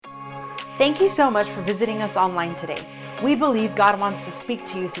Thank you so much for visiting us online today. We believe God wants to speak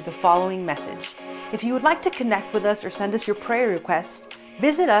to you through the following message. If you would like to connect with us or send us your prayer requests,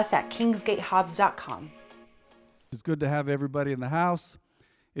 visit us at kingsgatehobbs.com. It's good to have everybody in the house.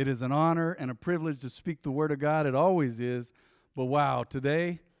 It is an honor and a privilege to speak the Word of God. It always is. But wow,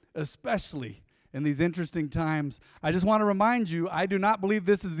 today, especially in these interesting times, I just want to remind you, I do not believe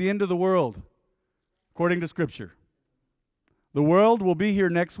this is the end of the world, according to Scripture. The world will be here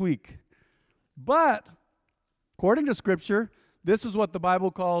next week. But, according to Scripture, this is what the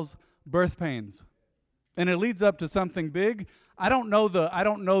Bible calls birth pains. And it leads up to something big. I don't know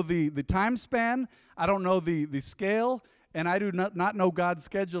the time span. I don't know the scale. And I do not know God's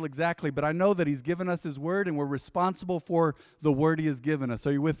schedule exactly. But I know that He's given us His Word, and we're responsible for the Word He has given us.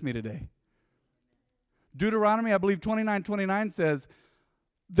 Are you with me today? Deuteronomy, I believe 29:29 says,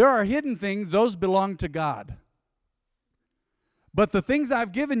 there are hidden things, those belong to God. But the things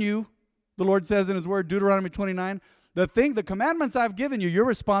I've given you, the Lord says in His Word, Deuteronomy 29, the commandments I've given you, you're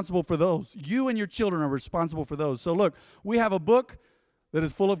responsible for those. You and your children are responsible for those. So look, we have a book that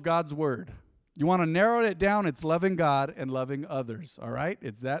is full of God's Word. You want to narrow it down, it's loving God and loving others, all right?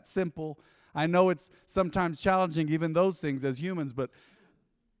 It's that simple. I know it's sometimes challenging, even those things as humans, but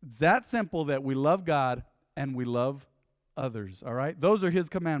it's that simple that we love God and we love others, all right? Those are His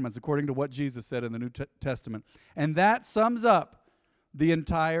commandments according to what Jesus said in the New Testament. And that sums up the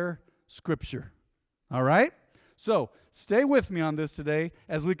entire Scripture, all right? So stay with me on this today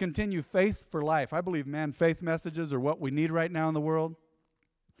as we continue Faith for Life. I believe, faith messages are what we need right now in the world.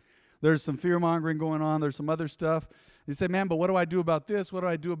 There's some fear-mongering going on. There's some other stuff. You say, but what do I do about this? What do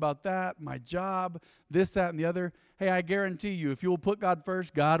I do about that? My job, this, that, and the other. Hey, I guarantee you, if you will put God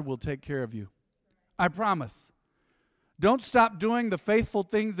first, God will take care of you. I promise. Don't stop doing the faithful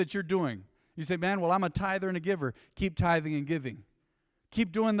things that you're doing. You say, I'm a tither and a giver. Keep tithing and giving.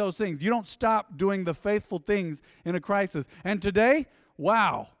 Keep doing those things. You don't stop doing the faithful things in a crisis. And today,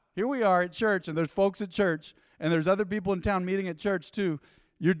 wow, here we are at church, and there's folks at church, and there's other people in town meeting at church too.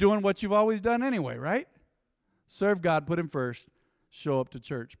 You're doing what you've always done anyway, right? Serve God, put Him first, show up to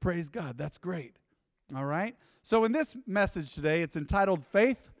church. Praise God, that's great. All right? So in this message today, it's entitled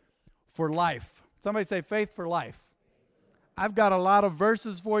Faith for Life. Somebody say Faith for Life. I've got a lot of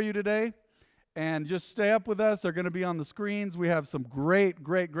verses for you today, and just stay up with us. They're going to be on the screens. We have some great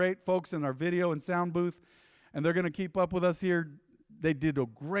folks in our video and sound booth, and they're going to keep up with us here. They did a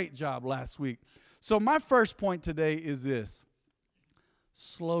great job last week. So my first point today is this.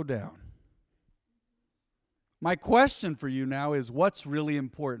 Slow down. My question for you now is, what's really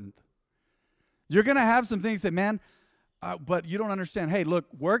important? You're going to have some things that, but you don't understand. Hey, look,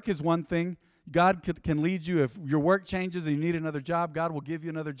 work is one thing. God can lead you. If your work changes and you need another job, God will give you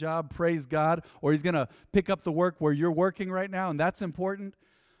another job. Praise God. Or He's going to pick up the work where you're working right now, and that's important.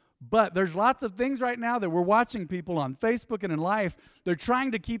 But there's lots of things right now that we're watching people on Facebook and in life. They're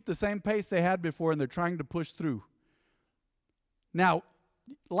trying to keep the same pace they had before, and they're trying to push through. Now,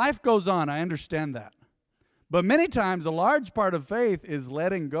 life goes on. I understand that. But many times, a large part of faith is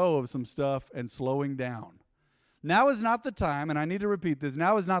letting go of some stuff and slowing down. Now is not the time, and I need to repeat this,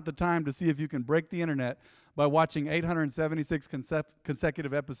 now is not the time to see if you can break the internet by watching 876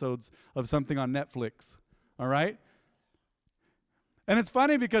 consecutive episodes of something on Netflix, all right? And it's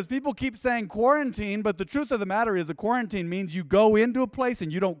funny because people keep saying quarantine, but the truth of the matter is a quarantine means you go into a place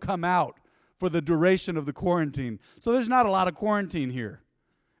and you don't come out for the duration of the quarantine. So there's not a lot of quarantine here.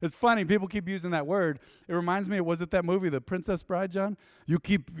 It's funny, people keep using that word. It reminds me, was it that movie, The Princess Bride, John? You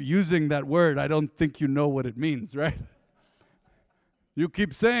keep using that word. I don't think you know what it means, right? You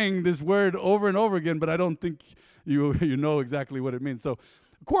keep saying this word over and over again, but I don't think you know exactly what it means. So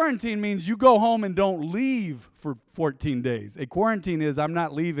quarantine means you go home and don't leave for 14 days. A quarantine is I'm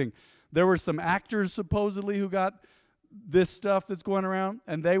not leaving. There were some actors supposedly who got this stuff that's going around,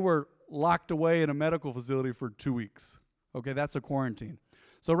 and they were locked away in a medical facility for 2 weeks. Okay, that's a quarantine.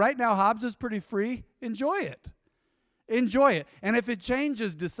 So right now, Hobbs is pretty free. Enjoy it. Enjoy it. And if it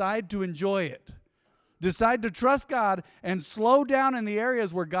changes, decide to enjoy it. Decide to trust God and slow down in the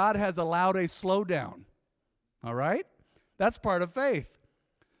areas where God has allowed a slowdown. All right? That's part of faith.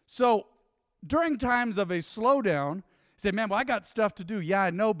 So during times of a slowdown, you say, I got stuff to do. Yeah,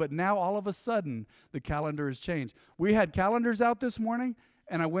 I know, but now all of a sudden, the calendar has changed. We had calendars out this morning,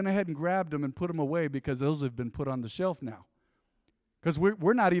 and I went ahead and grabbed them and put them away because those have been put on the shelf now. Because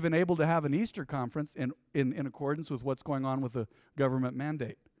we're not even able to have an Easter conference in accordance with what's going on with the government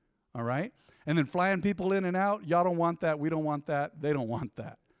mandate, all right? And then flying people in and out, y'all don't want that, we don't want that, they don't want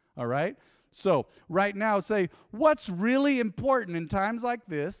that, all right? So right now, say, what's really important in times like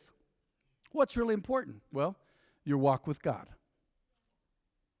this? What's really important? Well, your walk with God.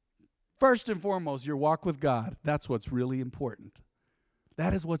 First and foremost, your walk with God. That's what's really important.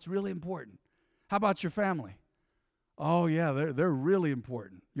 That is what's really important. How about your family? Oh, yeah, they're really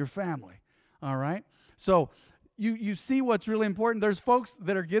important. Your family, all right? So you see what's really important. There's folks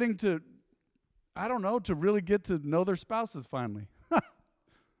that are getting to, I don't know, to really get to know their spouses finally.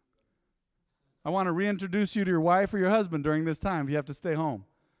 I want to reintroduce you to your wife or your husband during this time if you have to stay home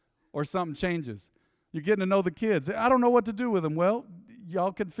or something changes. You're getting to know the kids. I don't know what to do with them. Well,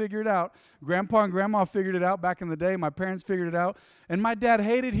 y'all could figure it out. Grandpa and Grandma figured it out back in the day. My parents figured it out. And my dad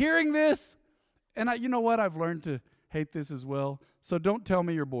hated hearing this. And you know what? I've learned to hate this as well. So don't tell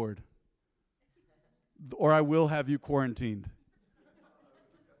me you're bored. Or I will have you quarantined.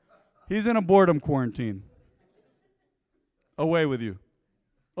 He's in a boredom quarantine. Away with you.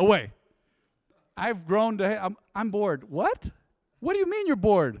 Away. I've grown to, I'm bored. What? What do you mean you're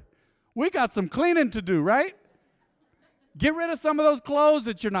bored? We got some cleaning to do, right? Get rid of some of those clothes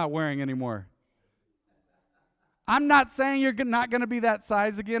that you're not wearing anymore. I'm not saying you're not going to be that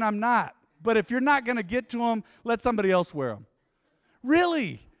size again. I'm not. But if you're not going to get to them, let somebody else wear them.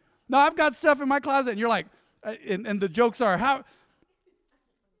 Really? No, I've got stuff in my closet, and you're like, and the jokes are,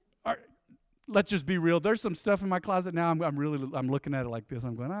 let's just be real. There's some stuff in my closet now. I'm looking at it like this.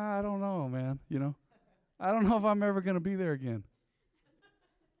 I'm going, I don't know, man. You know, I don't know if I'm ever going to be there again.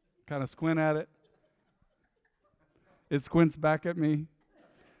 Kind of squint at it. It squints back at me.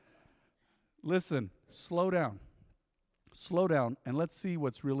 Listen, slow down. Slow down, and let's see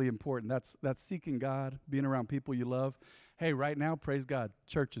what's really important. That's seeking God, being around people you love. Hey, right now, praise God,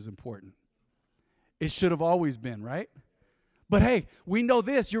 church is important. It should have always been, right? But hey, we know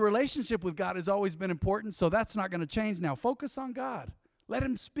this. Your relationship with God has always been important, so that's not going to change now. Focus on God. Let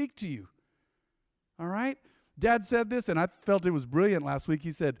him speak to you. All right? Dad said this, and I felt it was brilliant last week.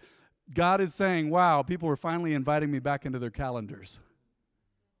 He said, God is saying, wow, people are finally inviting me back into their calendars.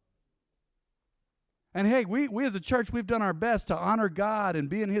 And hey, we as a church, we've done our best to honor God and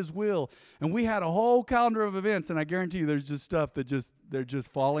be in his will. And we had a whole calendar of events, and I guarantee you there's just stuff that they're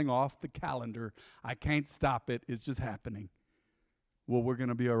just falling off the calendar. I can't stop it. It's just happening. Well, we're going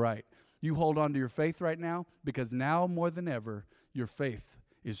to be all right. You hold on to your faith right now, because now more than ever, your faith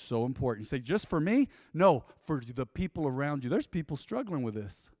is so important. You say, just for me? No, for the people around you. There's people struggling with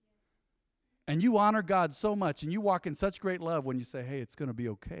this. And you honor God so much, and you walk in such great love when you say, hey, it's going to be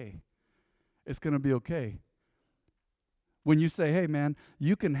okay. It's going to be okay. When you say, hey, man,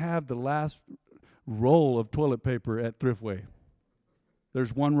 you can have the last roll of toilet paper at Thriftway.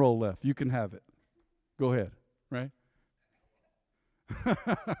 There's one roll left. You can have it. Go ahead, right?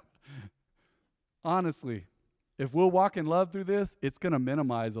 Honestly, if we'll walk in love through this, it's going to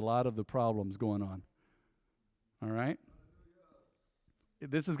minimize a lot of the problems going on. All right?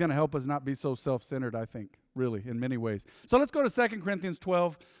 This is going to help us not be so self-centered, I think, really, in many ways. So let's go to 2 Corinthians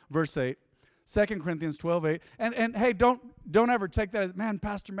 12, verse 8. 2 Corinthians 12, 8. And hey, don't ever take that as, man,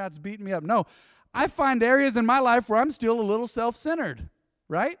 Pastor Matt's beating me up. No, I find areas in my life where I'm still a little self-centered,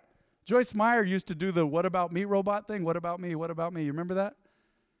 right? Joyce Meyer used to do the what about me robot thing. What about me? What about me? You remember that?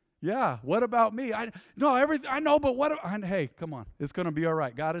 Yeah, what about me? I know, but hey, come on. It's going to be all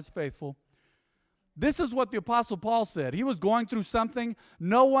right. God is faithful. This is what the Apostle Paul said. He was going through something.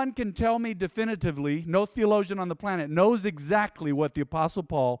 No one can tell me definitively, no theologian on the planet knows exactly what the Apostle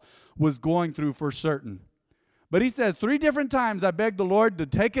Paul was going through for certain. But he says 3 different times, I begged the Lord to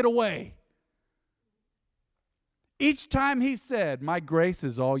take it away. Each time he said, my grace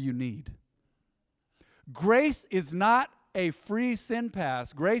is all you need. Grace is not a free sin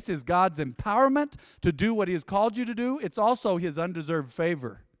pass. Grace is God's empowerment to do what he has called you to do. It's also his undeserved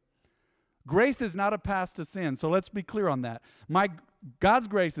favor. Grace is not a pass to sin, so let's be clear on that. God's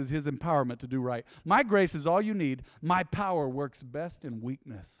grace is his empowerment to do right. My grace is all you need. My power works best in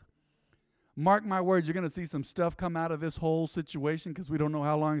weakness. Mark my words, you're going to see some stuff come out of this whole situation because we don't know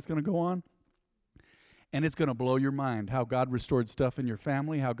how long it's going to go on. And it's going to blow your mind how God restored stuff in your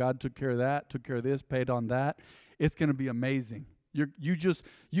family, how God took care of that, took care of this, paid on that. It's going to be amazing.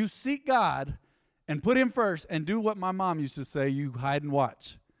 You seek God and put him first and do what my mom used to say, you hide and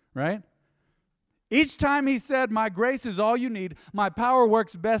watch, right? Each time he said, my grace is all you need, my power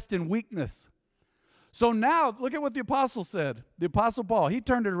works best in weakness. So now, look at what the apostle said. The apostle Paul, he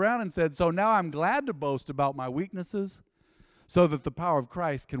turned it around and said, so now I'm glad to boast about my weaknesses so that the power of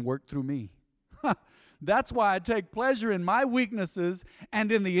Christ can work through me. That's why I take pleasure in my weaknesses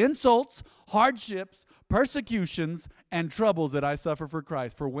and in the insults, hardships, persecutions, and troubles that I suffer for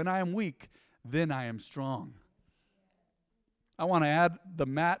Christ. For when I am weak, then I am strong. I want to add the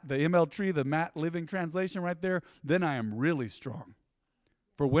ML the Matt Living Translation right there. Then I am really strong.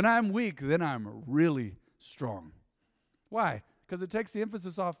 For when I'm weak, then I'm really strong. Why? because it takes the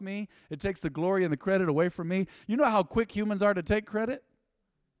emphasis off me. It takes the glory and the credit away from me. You know how quick humans are to take credit?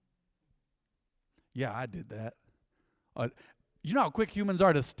 Yeah, I did that. You know how quick humans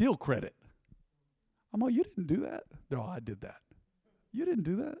are to steal credit? I'm like, you didn't do that. No, I did that. You didn't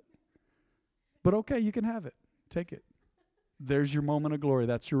do that. But okay, you can have it. Take it. There's your moment of glory.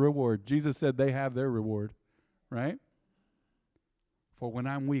 That's your reward. Jesus said they have their reward, right? For when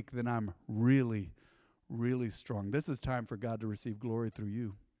I'm weak, then I'm really, really strong. This is time for God to receive glory through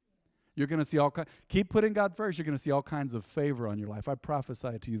you. You're going to see keep putting God first. You're going to see all kinds of favor on your life. I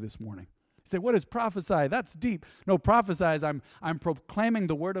prophesy to you this morning. You say, what is prophesy? That's deep. No, prophesy is I'm proclaiming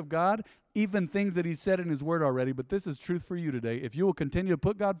the word of God, even things that he said in his word already, but this is truth for you today. If you will continue to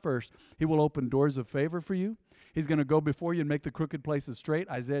put God first, he will open doors of favor for you. He's going to go before you and make the crooked places straight.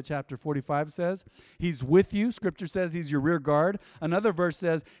 Isaiah chapter 45 says, he's with you. Scripture says he's your rear guard. Another verse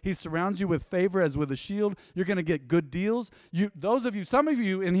says he surrounds you with favor as with a shield. You're going to get good deals. Some of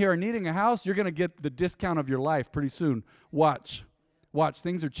you in here are needing a house. You're going to get the discount of your life pretty soon. Watch.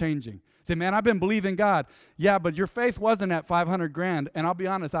 Things are changing. Say, man, I've been believing God. Yeah, but your faith wasn't at $500,000, and I'll be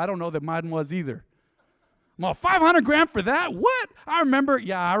honest, I don't know that mine was either. Well, $500,000 for that? What? I remember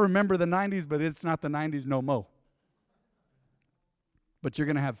the 90s, but it's not the 90s no more. But you're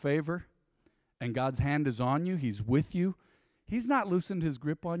going to have favor, and God's hand is on you. He's with you. He's not loosened his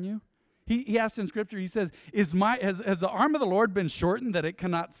grip on you. He asked in Scripture, he says, has the arm of the Lord been shortened that it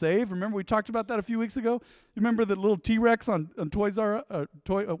cannot save? Remember we talked about that a few weeks ago? You remember the little T-Rex on Toys R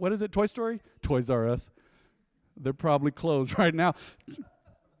what is it, Toy Story? Toys R Us. They're probably closed right now.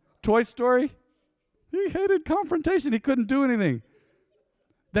 Toy Story? He hated confrontation. He couldn't do anything.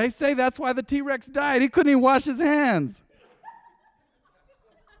 They say that's why the T-Rex died. He couldn't even wash his hands.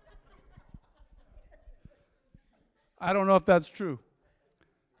 I don't know if that's true.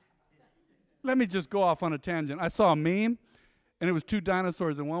 Let me just go off on a tangent. I saw a meme, and it was two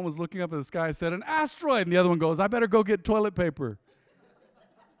dinosaurs, and one was looking up at the sky and said, an asteroid, and the other one goes, I better go get toilet paper.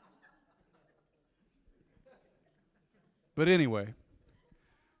 But anyway,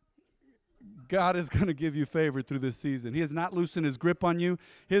 God is going to give you favor through this season. He has not loosened his grip on you.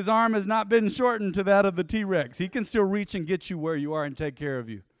 His arm has not been shortened to that of the T-Rex. He can still reach and get you where you are and take care of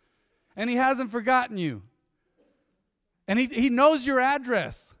you. And he hasn't forgotten you. And he knows your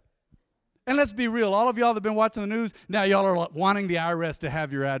address. And let's be real, all of y'all that have been watching the news, now y'all are wanting the IRS to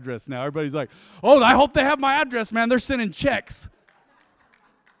have your address now. Everybody's like, oh, I hope they have my address, man. They're sending checks.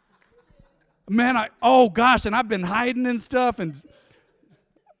 Man, and I've been hiding and stuff. And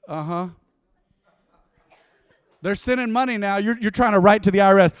they're sending money now. You're trying to write to the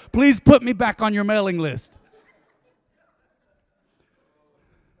IRS. Please put me back on your mailing list.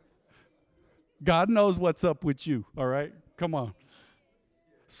 God knows what's up with you, all right? Come on.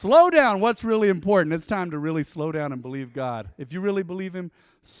 Slow down. What's really important? It's time to really slow down and believe God. If you really believe him,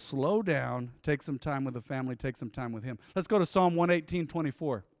 slow down. Take some time with the family. Take some time with him. Let's go to Psalm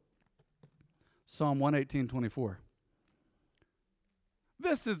 118:24. Psalm 118:24.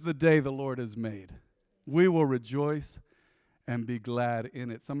 This is the day the Lord has made. We will rejoice and be glad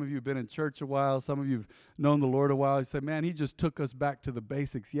in it. Some of you have been in church a while. Some of you have known the Lord a while. You say, man, he just took us back to the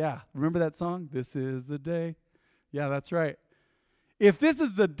basics. Yeah. Remember that song? This is the day. Yeah, that's right. If this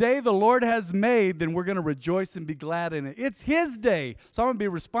is the day the Lord has made, then we're going to rejoice and be glad in it. It's his day, so I'm going to be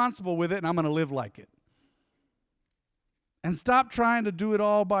responsible with it, and I'm going to live like it. And stop trying to do it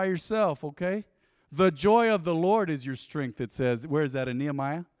all by yourself, okay? The joy of the Lord is your strength, it says. Where is that, in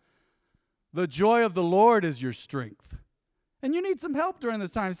Nehemiah? The joy of the Lord is your strength. And you need some help during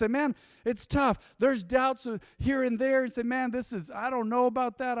this time. You say, man, it's tough. There's doubts here and there. You say, man, I don't know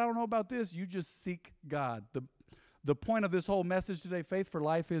about that. I don't know about this. You just seek God. The point of this whole message today, Faith for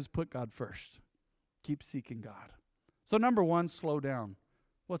Life, is put God first. Keep seeking God. So number one, slow down.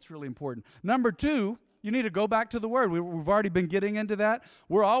 What's really important? Number two, you need to go back to the Word. We've already been getting into that.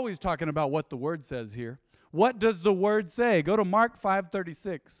 We're always talking about what the Word says here. What does the Word say? Go to Mark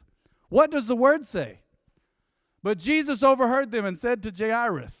 5:36. What does the Word say? But Jesus overheard them and said to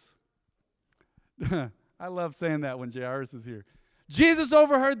Jairus. I love saying that when Jairus is here. Jesus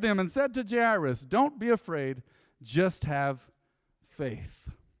overheard them and said to Jairus, don't be afraid. Just have faith.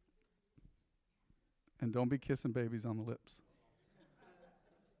 And don't be kissing babies on the lips.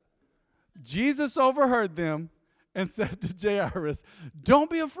 Jesus overheard them and said to Jairus, don't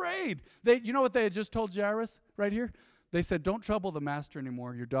be afraid. You know what they had just told Jairus right here? They said, don't trouble the master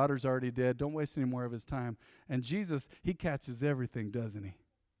anymore. Your daughter's already dead. Don't waste any more of his time. And Jesus, he catches everything, doesn't he?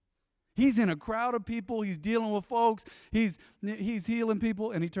 He's in a crowd of people. He's dealing with folks. He's healing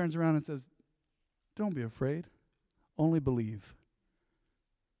people. And he turns around and says, don't be afraid. Only believe.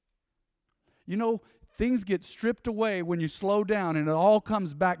 You know, things get stripped away when you slow down, and it all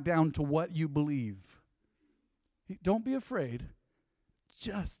comes back down to what you believe. Don't be afraid.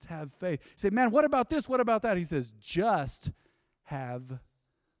 Just have faith. Say, man, what about this? What about that? He says, just have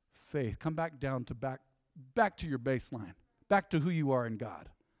faith. Come back down to back to your baseline, back to who you are in God.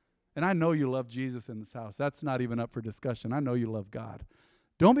 And I know you love Jesus in this house. That's not even up for discussion. I know you love God.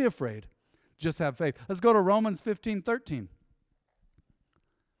 Don't be afraid. Just have faith. Let's go to Romans 15:13.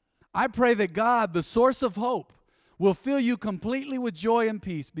 I pray that God, the source of hope, will fill you completely with joy and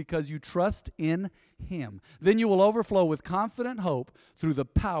peace because you trust in Him. Then you will overflow with confident hope through the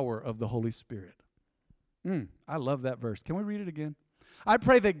power of the Holy Spirit. I love that verse. Can we read it again? I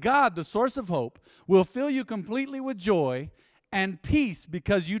pray that God, the source of hope, will fill you completely with joy and peace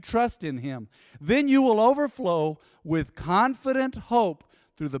because you trust in Him. Then you will overflow with confident hope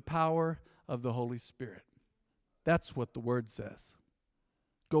through the power of the Holy Spirit. That's what the Word says.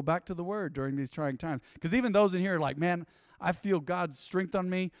 Go back to the Word during these trying times. Because even those in here are like, man, I feel God's strength on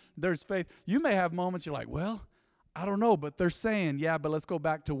me. There's faith. You may have moments you're like, well, I don't know, but they're saying, yeah, but let's go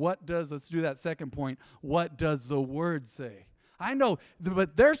back to let's do that second point. What does the Word say? I know,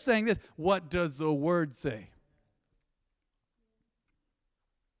 but they're saying this. What does the Word say?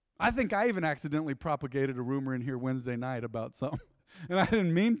 I think I even accidentally propagated a rumor in here Wednesday night about something. And I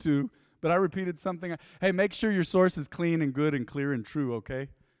didn't mean to, but I repeated something. Hey, make sure your source is clean and good and clear and true, okay?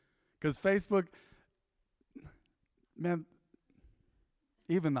 Because Facebook, man,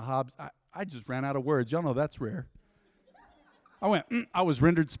 even the Hobbs, I just ran out of words. Y'all know that's rare. I was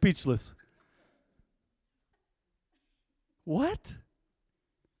rendered speechless. What?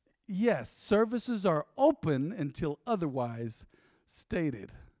 Yes, services are open until otherwise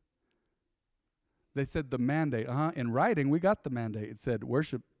stated. They said the mandate. In writing, we got the mandate. It said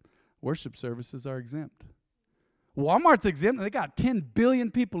worship services are exempt. Walmart's exempt. They got 10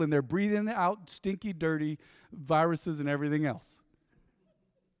 billion people in there breathing out stinky, dirty viruses and everything else.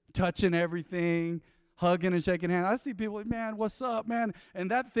 Touching everything, hugging and shaking hands. I see people, man, what's up, man?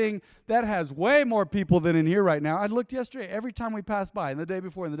 And that thing, that has way more people than in here right now. I looked yesterday, every time we passed by, and the day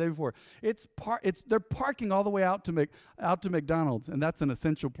before, they're parking all the way out to McDonald's, and that's an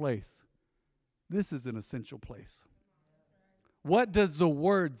essential place. This is an essential place. What does the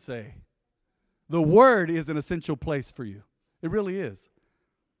Word say? The Word is an essential place for you. It really is.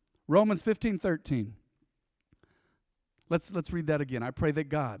 Romans 15:13. Let's read that again. I pray that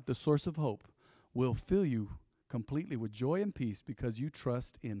God, the source of hope, will fill you completely with joy and peace because you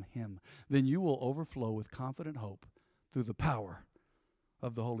trust in Him. Then you will overflow with confident hope through the power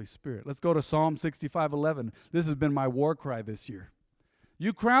of the Holy Spirit. Let's go to Psalm 65:11. This has been my war cry this year.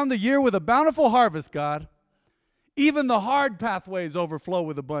 You crown the year with a bountiful harvest, God. Even the hard pathways overflow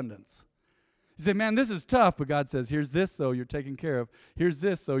with abundance. You say, man, this is tough, but God says, here's this, though, you're taken care of. Here's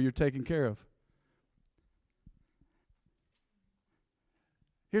this, though, you're taken care of.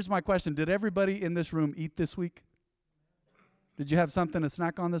 Here's my question. Did everybody in this room eat this week? Did you have something to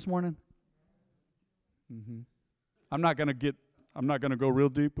snack on this morning? I'm not going to go real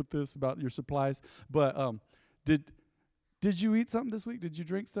deep with this about your supplies, but did you eat something this week? Did you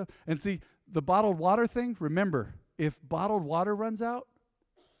drink stuff? And see, the bottled water thing, remember, if bottled water runs out,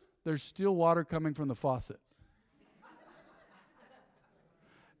 there's still water coming from the faucet.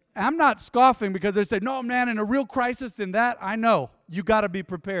 I'm not scoffing because they say, no, man, in a real crisis in that, I know. You got to be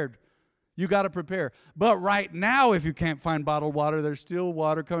prepared. You got to prepare. But right now, if you can't find bottled water, there's still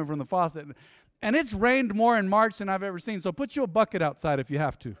water coming from the faucet. And it's rained more in March than I've ever seen, so put you a bucket outside if you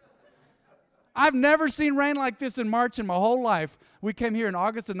have to. I've never seen rain like this in March in my whole life. We came here in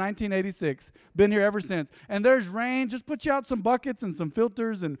August of 1986. Been here ever since. And there's rain. Just put you out some buckets and some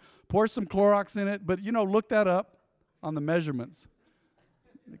filters and pour some Clorox in it. But, look that up on the measurements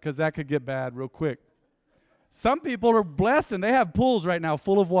because that could get bad real quick. Some people are blessed and they have pools right now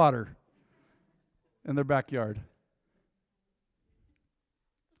full of water in their backyard.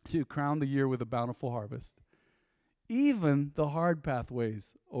 You crown the year with a bountiful harvest. Even the hard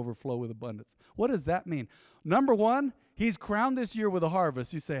pathways overflow with abundance. What does that mean? Number one, He's crowned this year with a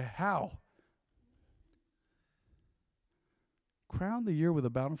harvest. You say, how? Crown the year with a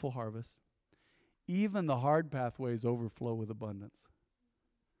bountiful harvest. Even the hard pathways overflow with abundance.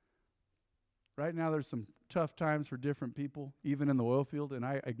 Right now there's some tough times for different people, even in the oil field, and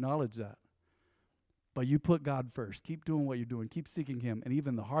I acknowledge that. But you put God first. Keep doing what you're doing. Keep seeking Him. And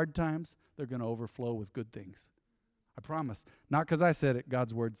even the hard times, they're going to overflow with good things. I promise. Not because I said it.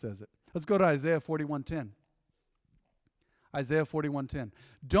 God's Word says it. Let's go to Isaiah 41:10. Isaiah 41:10.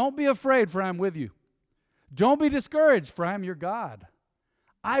 Don't be afraid, for I am with you. Don't be discouraged, for I am your God.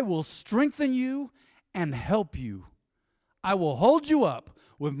 I will strengthen you and help you. I will hold you up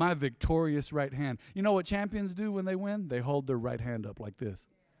with my victorious right hand. You know what champions do when they win? They hold their right hand up like this.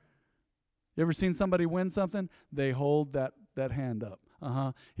 You ever seen somebody win something? They hold that hand up.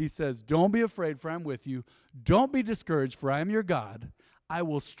 He says, don't be afraid, for I'm with you. Don't be discouraged, for I am your God. I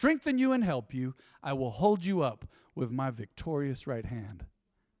will strengthen you and help you. I will hold you up with my victorious right hand.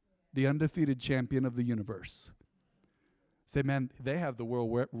 The undefeated champion of the universe. Say, man, they have the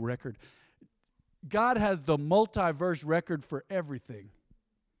world record. God has the multiverse record for everything.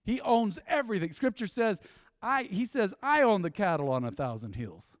 He owns everything. Scripture says, He says, I own the cattle on 1,000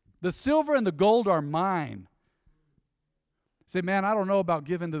 hills. The silver and the gold are mine. Say, man, I don't know about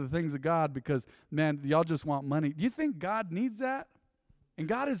giving to the things of God because, man, y'all just want money. Do you think God needs that? And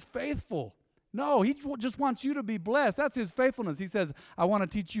God is faithful. No, He just wants you to be blessed. That's His faithfulness. He says, I want to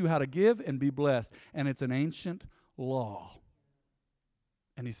teach you how to give and be blessed. And it's an ancient law.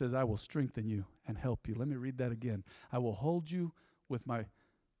 And He says, I will strengthen you and help you. Let me read that again. I will hold you up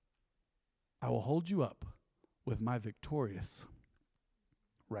with my victorious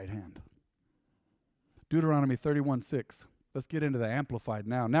right hand. Deuteronomy 31:6. Let's get into the Amplified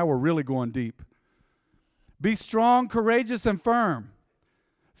now. Now we're really going deep. Be strong, courageous, and firm.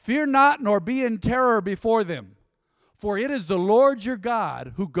 Fear not, nor be in terror before them. For it is the Lord your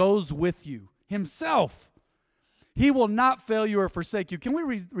God who goes with you Himself. He will not fail you or forsake you. Can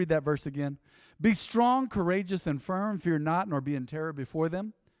we read that verse again? Be strong, courageous, and firm. Fear not, nor be in terror before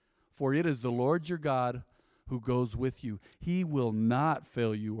them. For it is the Lord your God who goes with you. He will not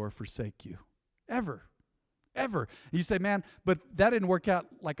fail you or forsake you. Ever. Ever. You say, man, but that didn't work out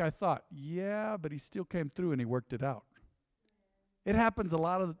like I thought. Yeah, but He still came through and He worked it out. It happens a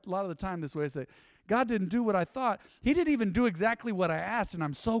lot of the time this way. I say, God didn't do what I thought. He didn't even do exactly what I asked, and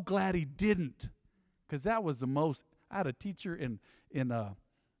I'm so glad He didn't. Because that was the most. I had a teacher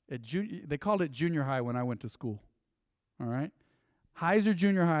they called it junior high when I went to school. All right? Heiser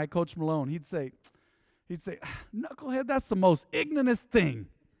Junior High, Coach Malone, he'd say, knucklehead, that's the most ignorantest thing.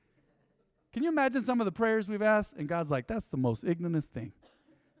 Can you imagine some of the prayers we've asked? And God's like, that's the most ignorantest thing.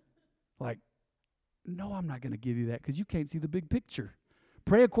 Like, no, I'm not going to give you that because you can't see the big picture.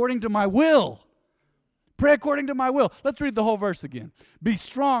 Pray according to my will. Pray according to my will. Let's read the whole verse again. Be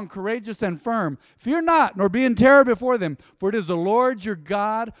strong, courageous, and firm. Fear not, nor be in terror before them. For it is the Lord your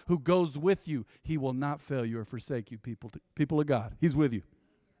God who goes with you. He will not fail you or forsake you, people of God. He's with you.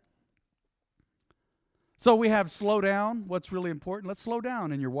 So we have slow down. What's really important? Let's slow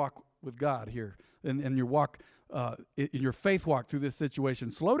down in your walk with God here, in your walk, in your faith walk through this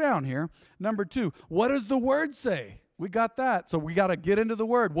situation. Slow down here. Number 2, what does the Word say? We got that. So we got to get into the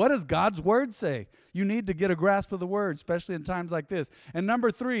Word. What does God's Word say? You need to get a grasp of the Word, especially in times like this. And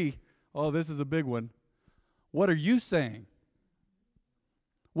number 3, this is a big one. What are you saying?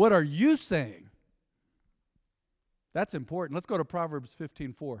 What are you saying? That's important. Let's go to Proverbs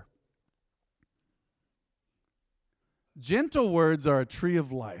 15:4. Gentle words are a tree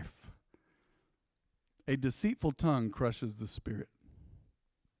of life. A deceitful tongue crushes the spirit.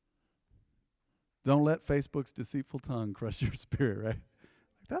 Don't let Facebook's deceitful tongue crush your spirit, right?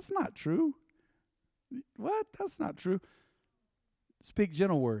 That's not true. What? That's not true. Speak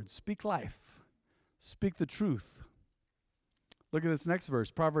gentle words. Speak life. Speak the truth. Look at this next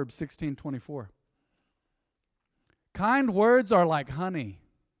verse, Proverbs 16:24. Kind words are like honey.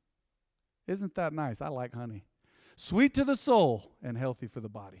 Isn't that nice? I like honey. Sweet to the soul and healthy for the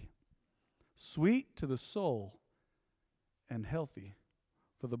body. Sweet to the soul and healthy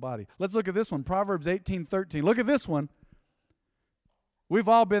for the body. Let's look at this one, Proverbs 18:13. Look at this one. We've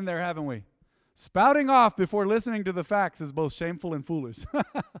all been there, haven't we? Spouting off before listening to the facts is both shameful and foolish.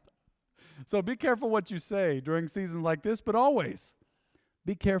 So be careful what you say during seasons like this, but always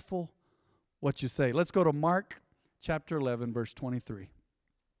be careful what you say. Let's go to Mark chapter 11, verse 23.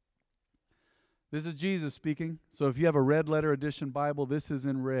 This is Jesus speaking. So if you have a red letter edition Bible, this is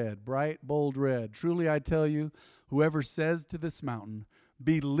in red, bright, bold red. Truly I tell you, whoever says to this mountain,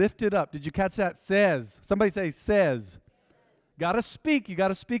 be lifted up. Did you catch that? Says. Somebody say says. Got to speak. You got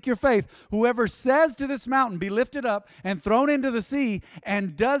to speak your faith. Whoever says to this mountain, be lifted up and thrown into the sea,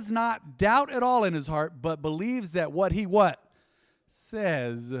 and does not doubt at all in his heart, but believes that what he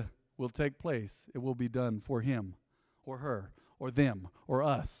says will take place. It will be done for him or her or them or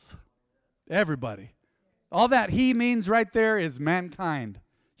us. Everybody. All that he means right there is mankind,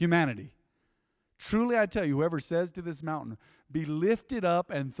 humanity. Truly I tell you, whoever says to this mountain, be lifted up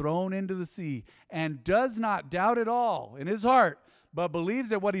and thrown into the sea, and does not doubt at all in his heart, but believes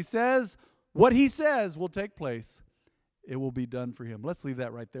that what he says will take place, it will be done for him. Let's leave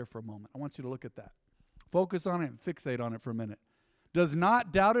that right there for a moment. I want you to look at that. Focus on it and fixate on it for a minute. Does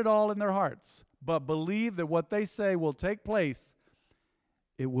not doubt at all in their hearts, but believe that what they say will take place,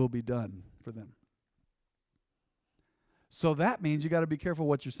 it will be done for them. So that means you got to be careful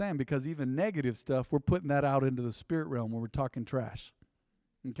what you're saying, because even negative stuff, we're putting that out into the spirit realm when we're talking trash.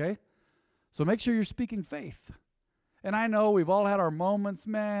 Okay? So make sure you're speaking faith. And I know we've all had our moments,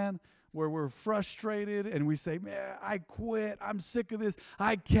 man, where we're frustrated and we say, man, I quit. I'm sick of this.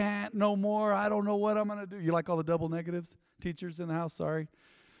 I can't no more. I don't know what I'm going to do. You like all the double negatives? Teachers in the house, sorry.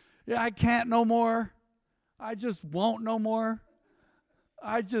 Yeah, I can't no more. I just won't no more.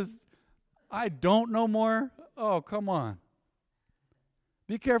 I don't know more. Oh, come on.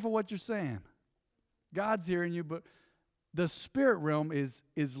 Be careful what you're saying. God's hearing you, but the spirit realm is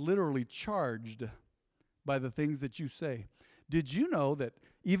literally charged by the things that you say. Did you know that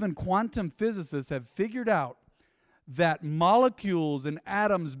even quantum physicists have figured out that molecules and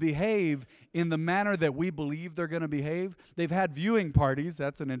atoms behave in the manner that we believe they're going to behave? They've had viewing parties,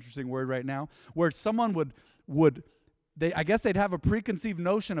 that's an interesting word right now, where someone I guess they'd have a preconceived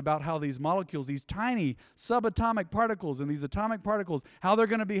notion about how these molecules, these tiny subatomic particles and these atomic particles, how they're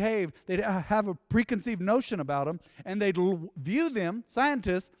going to behave. They'd have a preconceived notion about them, and they'd view them,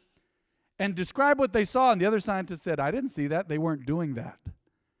 scientists, and describe what they saw. And the other scientists said, I didn't see that. They weren't doing that.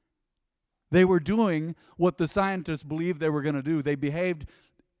 They were doing what the scientists believed they were going to do. They behaved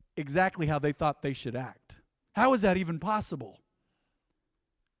exactly how they thought they should act. How is that even possible?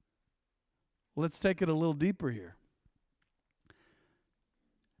 Let's take it a little deeper here.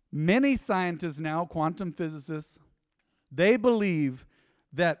 Many scientists now, quantum physicists, they believe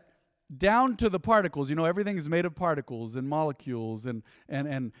that down to the particles, everything is made of particles and molecules, and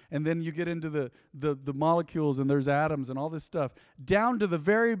then you get into the molecules, and there's atoms and all this stuff, down to the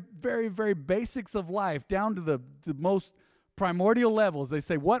very, very, very basics of life, down to the most primordial levels. They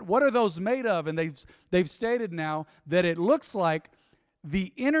say, what are those made of? And they've stated now that it looks like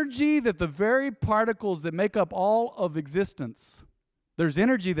the energy that the very particles that make up all of existence. There's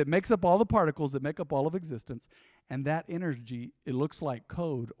energy that makes up all the particles that make up all of existence, and that energy, it looks like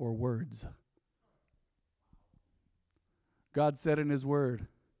code or words. God said in His Word,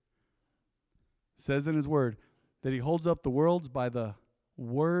 says in His Word, that He holds up the worlds by the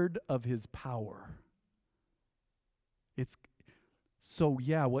word of His power.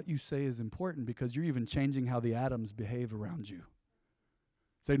 What you say is important, because you're even changing how the atoms behave around you.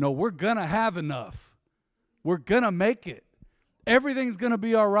 Say, no, we're going to have enough. We're going to make it. Everything's going to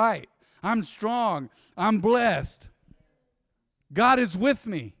be all right. I'm strong. I'm blessed. God is with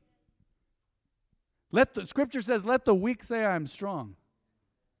me. Scripture says, let the weak say I'm strong.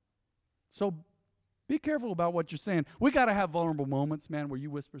 So be careful about what you're saying. We got to have vulnerable moments, man, where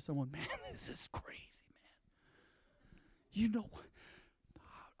you whisper to someone, man, this is crazy, man.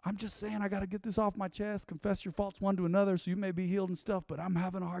 I'm just saying I got to get this off my chest, confess your faults one to another so you may be healed and stuff, but I'm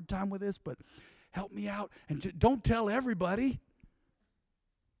having a hard time with this, but help me out. And don't tell everybody.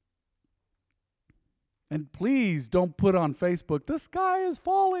 And please don't put on Facebook, the sky is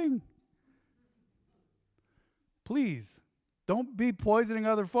falling. Please, don't be poisoning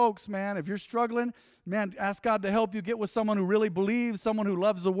other folks, man. If you're struggling, man, ask God to help you get with someone who really believes, someone who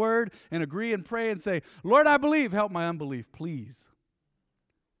loves the Word, and agree and pray and say, Lord, I believe, help my unbelief, please.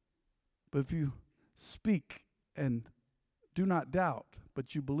 But if you speak and do not doubt,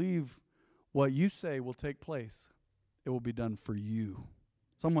 but you believe what you say will take place, it will be done for you.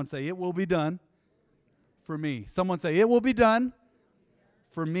 Someone say, it will be done for me. Someone say, it will be done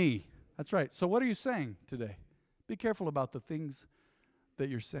for me. That's right. So what are you saying today? Be careful about the things that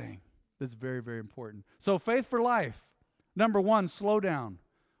you're saying. That's very, very important. So faith for life. Number one, slow down.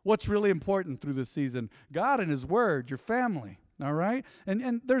 What's really important through this season? God and His Word, your family. All right?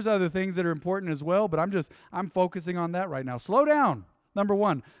 And there's other things that are important as well, but I'm focusing on that right now. Slow down. Number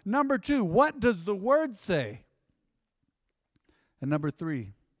one. Number two, what does the Word say? And number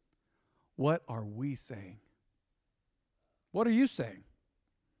three, what are we saying? What are you saying?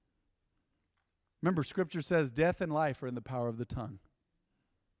 Remember, Scripture says death and life are in the power of the tongue.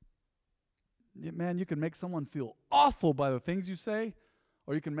 Man, you can make someone feel awful by the things you say,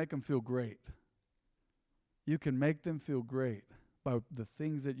 or you can make them feel great. You can make them feel great by the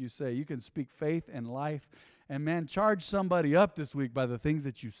things that you say. You can speak faith and life. And man, charge somebody up this week by the things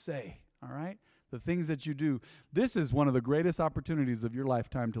that you say, all right? The things that you do. This is one of the greatest opportunities of your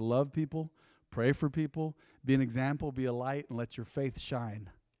lifetime to love people, pray for people, be an example, be a light, and let your faith shine.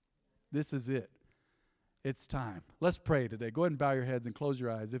 This is it. It's time. Let's pray today. Go ahead and bow your heads and close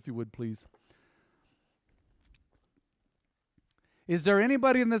your eyes, if you would, please. Is there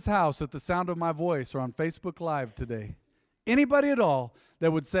anybody in this house at the sound of my voice or on Facebook Live today, anybody at all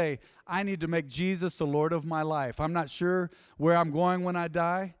that would say, I need to make Jesus the Lord of my life? I'm not sure where I'm going when I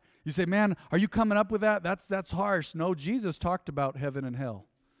die. You say, man, are you coming up with that? That's harsh. No, Jesus talked about heaven and hell.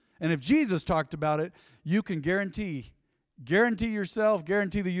 And if Jesus talked about it, you can guarantee yourself,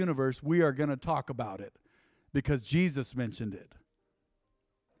 guarantee the universe, we are going to talk about it because Jesus mentioned it.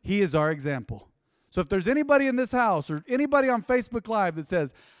 He is our example. So if there's anybody in this house or anybody on Facebook Live that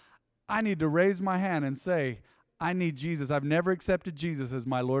says, I need to raise my hand and say, I need Jesus. I've never accepted Jesus as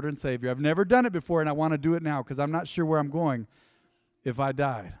my Lord and Savior. I've never done it before, and I want to do it now because I'm not sure where I'm going if I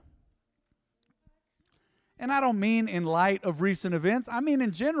died. And I don't mean in light of recent events. I mean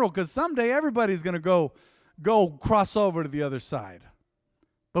in general, because someday everybody's going to go cross over to the other side.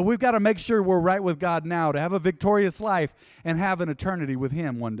 But we've got to make sure we're right with God now to have a victorious life and have an eternity with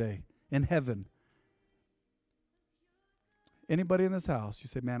Him one day in heaven. Anybody in this house, you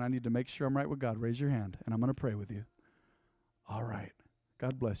say, man, I need to make sure I'm right with God. Raise your hand, and I'm going to pray with you. All right.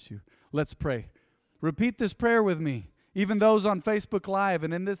 God bless you. Let's pray. Repeat this prayer with me. Even those on Facebook Live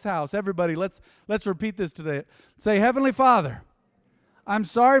and in this house, everybody, let's repeat this today. Say, Heavenly Father, I'm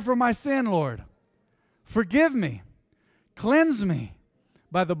sorry for my sin, Lord. Forgive me. Cleanse me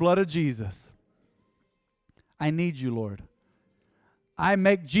by the blood of Jesus. I need you, Lord. I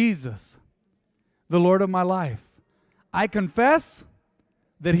make Jesus the Lord of my life. I confess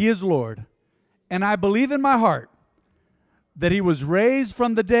that He is Lord, and I believe in my heart that He was raised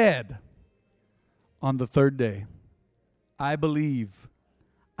from the dead on the third day. I believe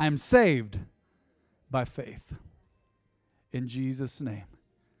I'm saved by faith. In Jesus' name.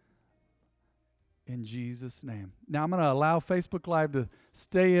 In Jesus' name. Now I'm going to allow Facebook Live to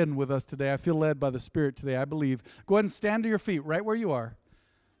stay in with us today. I feel led by the Spirit today, I believe. Go ahead and stand to your feet right where you are.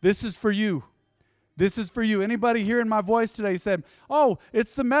 This is for you. This is for you. Anybody hearing my voice today said, oh,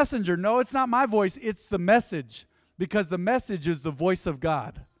 it's the messenger. No, it's not my voice. It's the message, because the message is the voice of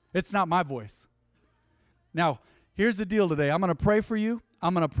God. It's not my voice. Now, here's the deal today. I'm going to pray for you.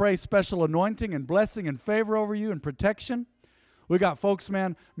 I'm going to pray special anointing and blessing and favor over you and protection. We got folks,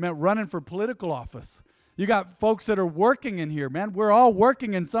 man, running for political office. You got folks that are working in here, man. We're all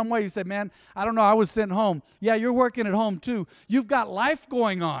working in some way. You say, man, I don't know, I was sent home. Yeah, you're working at home too. You've got life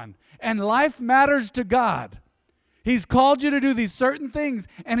going on, and life matters to God. He's called you to do these certain things,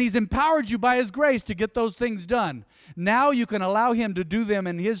 and He's empowered you by His grace to get those things done. Now you can allow Him to do them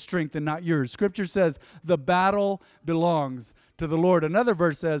in His strength and not yours. Scripture says the battle belongs to the Lord. Another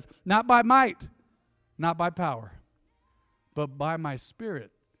verse says, not by might, not by power, but by my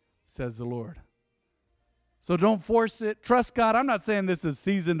Spirit, says the Lord. So don't force it. Trust God. I'm not saying this is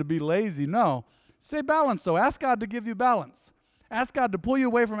season to be lazy. No. Stay balanced, though. Ask God to give you balance. Ask God to pull you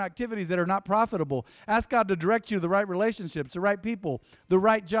away from activities that are not profitable. Ask God to direct you to the right relationships, the right people, the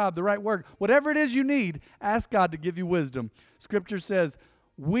right job, the right work. Whatever it is you need, ask God to give you wisdom. Scripture says,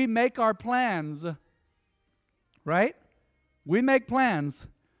 we make our plans, right? We make plans,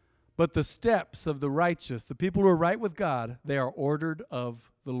 but the steps of the righteous, the people who are right with God, they are ordered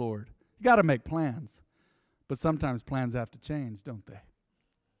of the Lord. You got to make plans. But sometimes plans have to change, don't they?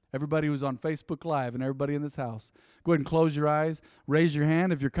 Everybody who's on Facebook Live and everybody in this house, go ahead and close your eyes. Raise your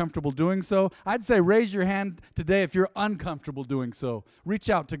hand if you're comfortable doing so. I'd say raise your hand today if you're uncomfortable doing so. Reach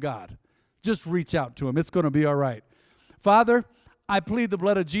out to God. Just reach out to Him. It's going to be all right. Father, I plead the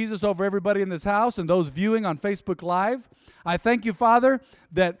blood of Jesus over everybody in this house and those viewing on Facebook Live. I thank you, Father,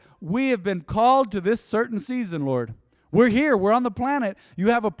 that we have been called to this certain season, Lord. We're here. We're on the planet. You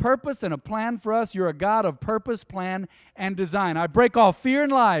have a purpose and a plan for us. You're a God of purpose, plan, and design. I break all fear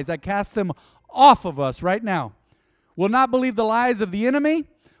and lies. I cast them off of us right now. We'll not believe the lies of the enemy.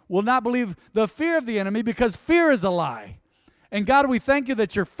 We'll not believe the fear of the enemy, because fear is a lie. And God, we thank you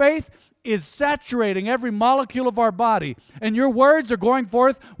that your faith is saturating every molecule of our body. And your words are going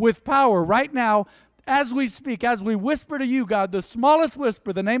forth with power right now. As we speak, as we whisper to you, God, the smallest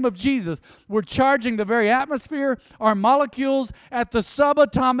whisper, the name of Jesus, we're charging the very atmosphere, our molecules at the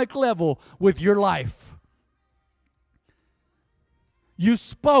subatomic level with your life. You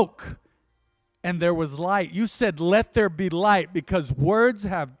spoke, and there was light. You said, let there be light, because words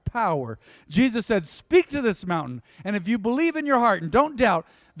have power. Jesus said, speak to this mountain, and if you believe in your heart and don't doubt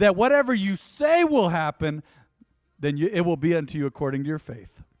that whatever you say will happen, then it will be unto you according to your faith.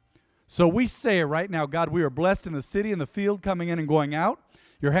 So we say it right now, God, we are blessed in the city and the field, coming in and going out.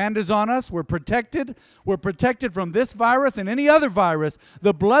 Your hand is on us. We're protected. We're protected from this virus and any other virus.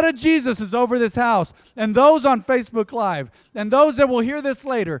 The blood of Jesus is over this house and those on Facebook Live and those that will hear this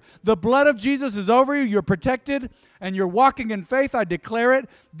later. The blood of Jesus is over you. You're protected and you're walking in faith. I declare it.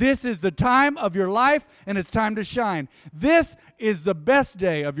 This is the time of your life, and it's time to shine. This is the best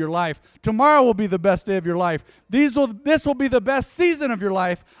day of your life. Tomorrow will be the best day of your life. This will be the best season of your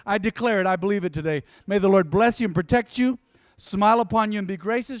life. I declare it. I believe it today. May the Lord bless you and protect you, smile upon you and be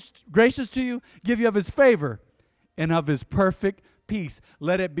gracious to you, give you of His favor and of His perfect peace.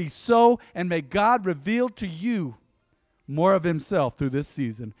 Let it be so, and may God reveal to you more of himself through this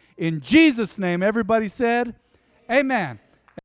season. In Jesus' name, everybody said, amen.